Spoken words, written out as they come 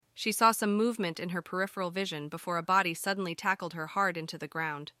She saw some movement in her peripheral vision before a body suddenly tackled her hard into the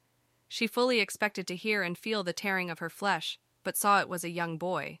ground. She fully expected to hear and feel the tearing of her flesh, but saw it was a young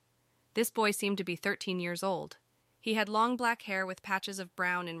boy. This boy seemed to be 13 years old. He had long black hair with patches of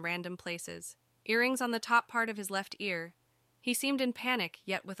brown in random places, earrings on the top part of his left ear. He seemed in panic,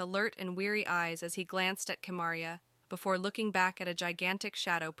 yet with alert and weary eyes as he glanced at Kamaria, before looking back at a gigantic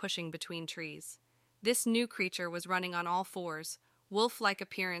shadow pushing between trees. This new creature was running on all fours, wolf-like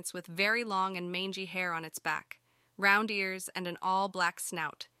appearance with very long and mangy hair on its back, round ears, and an all-black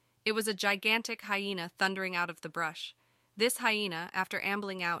snout. It was a gigantic hyena thundering out of the brush. This hyena, after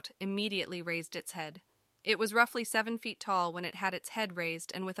ambling out, immediately raised its head. It was roughly 7 feet tall when it had its head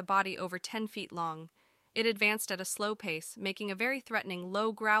raised and with a body over 10 feet long. It advanced at a slow pace, making a very threatening,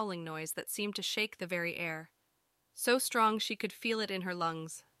 low growling noise that seemed to shake the very air. So strong she could feel it in her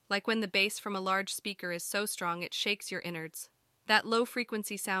lungs, like when the bass from a large speaker is so strong it shakes your innards. That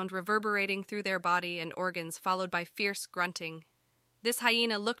low-frequency sound reverberating through their body and organs followed by fierce grunting. This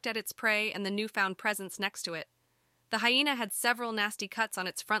hyena looked at its prey and the newfound presence next to it. The hyena had several nasty cuts on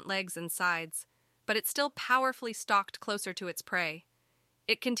its front legs and sides, but it still powerfully stalked closer to its prey.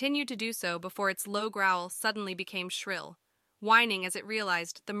 It continued to do so before its low growl suddenly became shrill, whining as it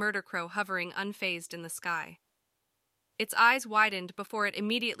realized the murder crow hovering unfazed in the sky. Its eyes widened before it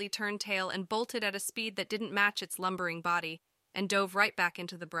immediately turned tail and bolted at a speed that didn't match its lumbering body, and dove right back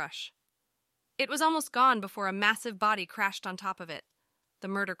into the brush. It was almost gone before a massive body crashed on top of it. The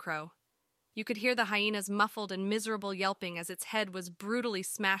murder crow. You could hear the hyena's muffled and miserable yelping as its head was brutally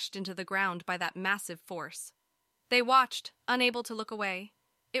smashed into the ground by that massive force. They watched, unable to look away.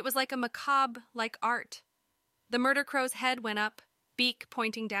 It was like a macabre-like art. The murder crow's head went up, beak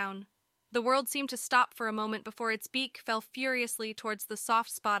pointing down. The world seemed to stop for a moment before its beak fell furiously towards the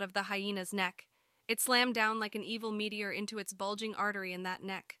soft spot of the hyena's neck. It slammed down like an evil meteor into its bulging artery in that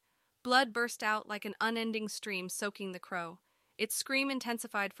neck. Blood burst out like an unending stream soaking the crow. Its scream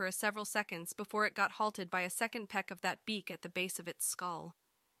intensified for several seconds before it got halted by a second peck of that beak at the base of its skull.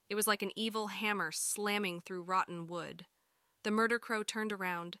 It was like an evil hammer slamming through rotten wood. The murder crow turned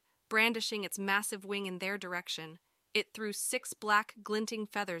around, brandishing its massive wing in their direction. It threw 6 black, glinting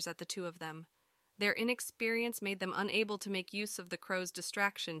feathers at the two of them. Their inexperience made them unable to make use of the crow's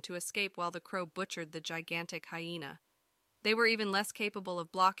distraction to escape while the crow butchered the gigantic hyena. They were even less capable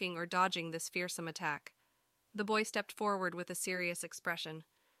of blocking or dodging this fearsome attack. The boy stepped forward with a serious expression.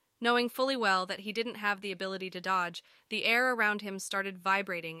 Knowing fully well that he didn't have the ability to dodge, the air around him started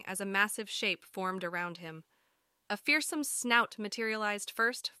vibrating as a massive shape formed around him. A fearsome snout materialized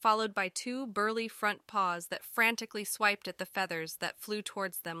first, followed by 2 burly front paws that frantically swiped at the feathers that flew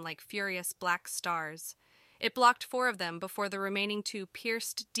towards them like furious black stars. It blocked 4 of them before the remaining 2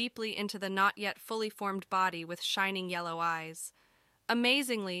 pierced deeply into the not yet fully formed body with shining yellow eyes.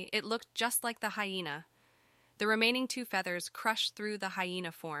 Amazingly, it looked just like the hyena. The remaining 2 feathers crushed through the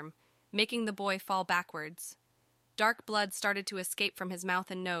hyena form, making the boy fall backwards. Dark blood started to escape from his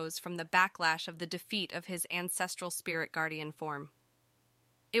mouth and nose from the backlash of the defeat of his ancestral spirit guardian form.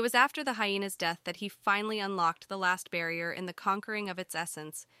 It was after the hyena's death that he finally unlocked the last barrier in the conquering of its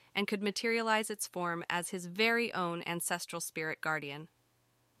essence and could materialize its form as his very own ancestral spirit guardian.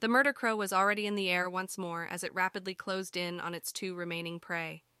 The murder crow was already in the air once more as it rapidly closed in on its 2 remaining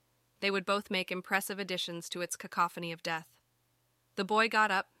prey. They would both make impressive additions to its cacophony of death. The boy got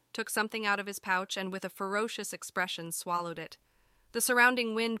up, took something out of his pouch, and with a ferocious expression swallowed it. The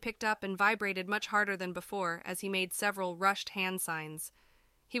surrounding wind picked up and vibrated much harder than before as he made several rushed hand signs.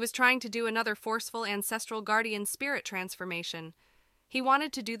 He was trying to do another forceful ancestral guardian spirit transformation. He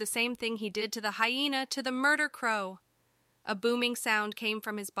wanted to do the same thing he did to the hyena to the murder crow. A booming sound came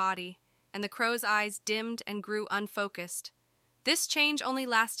from his body, and the crow's eyes dimmed and grew unfocused. This change only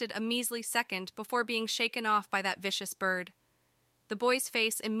lasted a measly second before being shaken off by that vicious bird. The boy's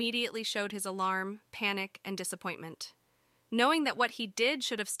face immediately showed his alarm, panic, and disappointment. Knowing that what he did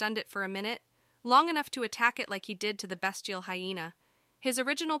should have stunned it for a minute, long enough to attack it like he did to the bestial hyena, his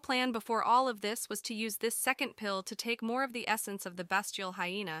original plan before all of this was to use this second pill to take more of the essence of the bestial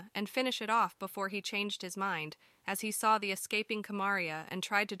hyena and finish it off before he changed his mind, as he saw the escaping Kamaria and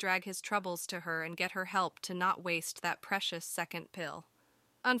tried to drag his troubles to her and get her help to not waste that precious second pill.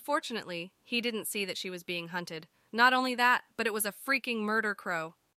 Unfortunately, he didn't see that she was being hunted. Not only that, but it was a freaking murder crow.